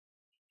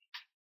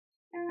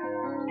If you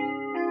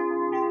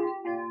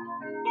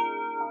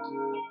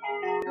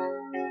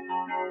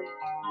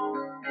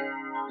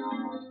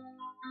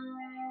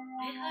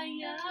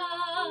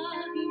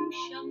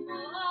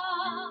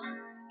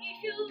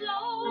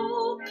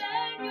open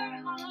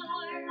your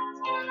heart,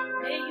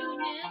 may you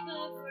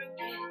never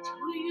forget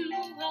who you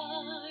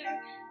are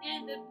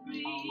and the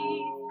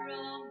breathe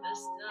from the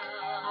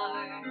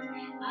start.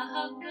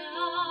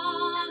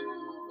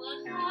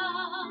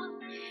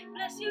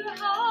 Bless your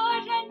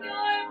heart and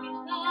your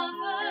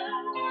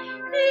beloved.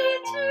 The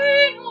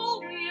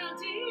eternal will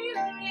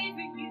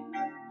deliver you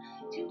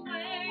to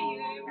where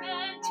you're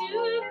meant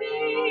to be.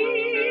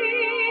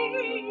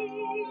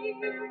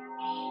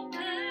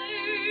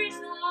 There's a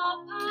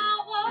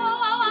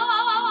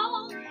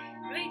power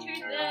greater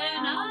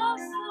than our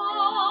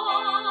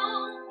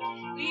song.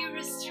 We're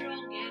as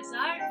strong as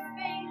our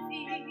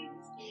faith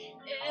is.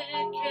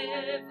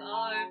 Ekev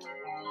our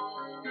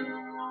call.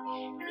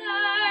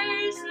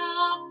 There's a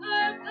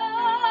purpose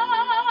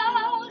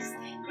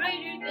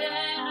greater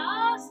than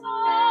our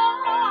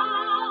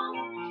song.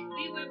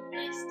 We were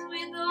blessed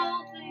with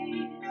all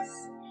this.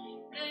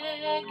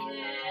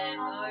 Ekev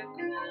our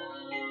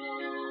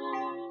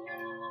call.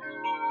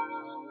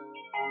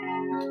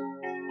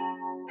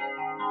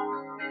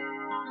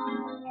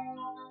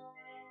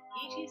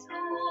 It is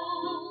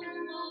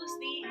almost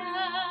the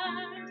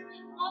end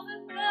of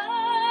a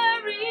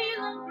very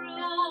long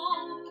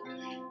road.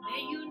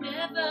 May you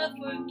never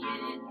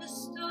forget the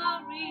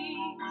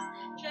stories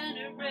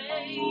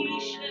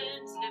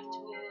generations have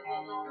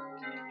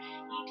told.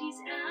 It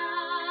is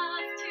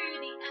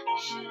after the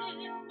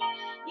action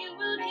you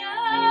will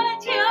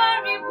get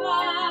your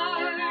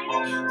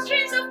reward.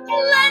 Streams of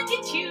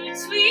plenitude,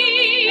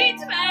 sweet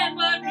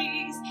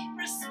memories,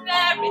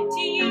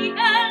 prosperity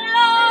and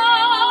love.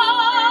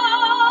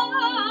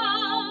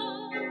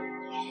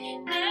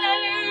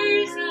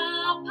 There's a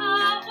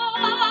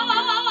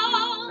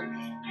power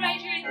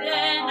greater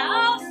than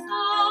our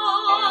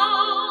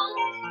song.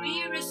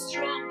 We're as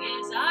strong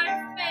as our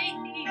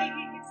faith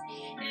is.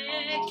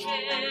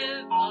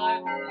 Ekev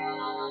our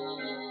call.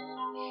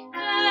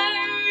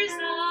 There's a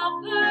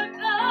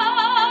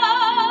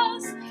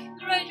purpose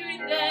greater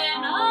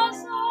than our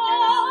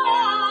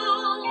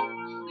song.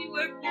 We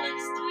were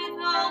blessed with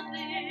all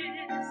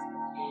this.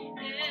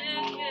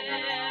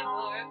 Ekev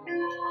our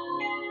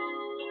call.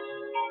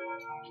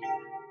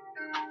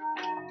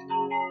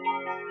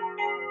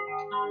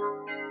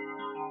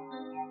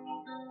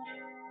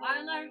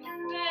 While our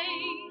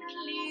faith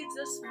leads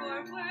us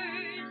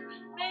forward,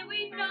 may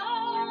we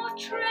know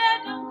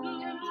tread on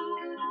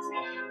goods.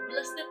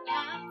 Bless the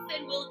path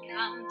and we'll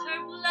count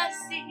our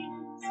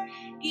blessings,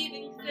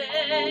 giving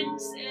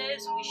thanks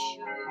as we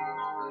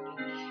should.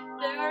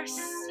 There are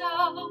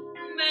so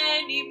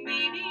many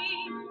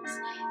meanings.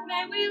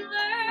 May we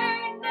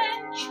learn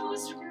and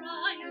choose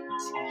right,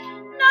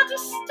 not to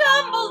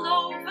stumble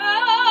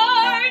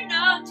over,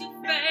 not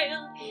to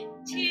fail,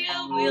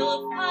 till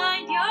we'll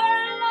find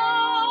your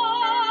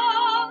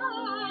light.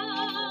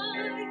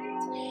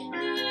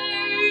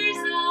 There's a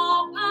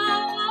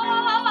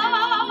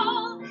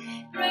power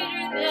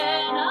greater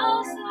than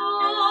our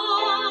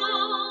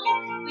song.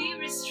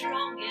 We're as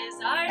strong as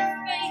our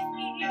faith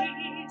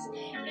is.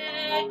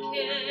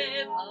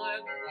 Ekev our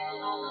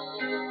call.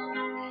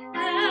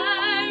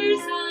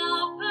 There's a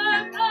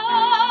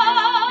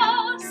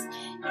purpose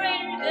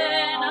greater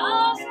than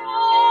our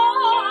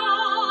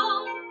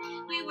song.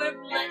 We were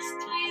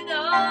blessed with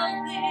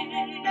all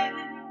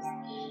this.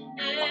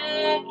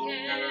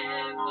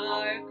 Ekev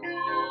our call.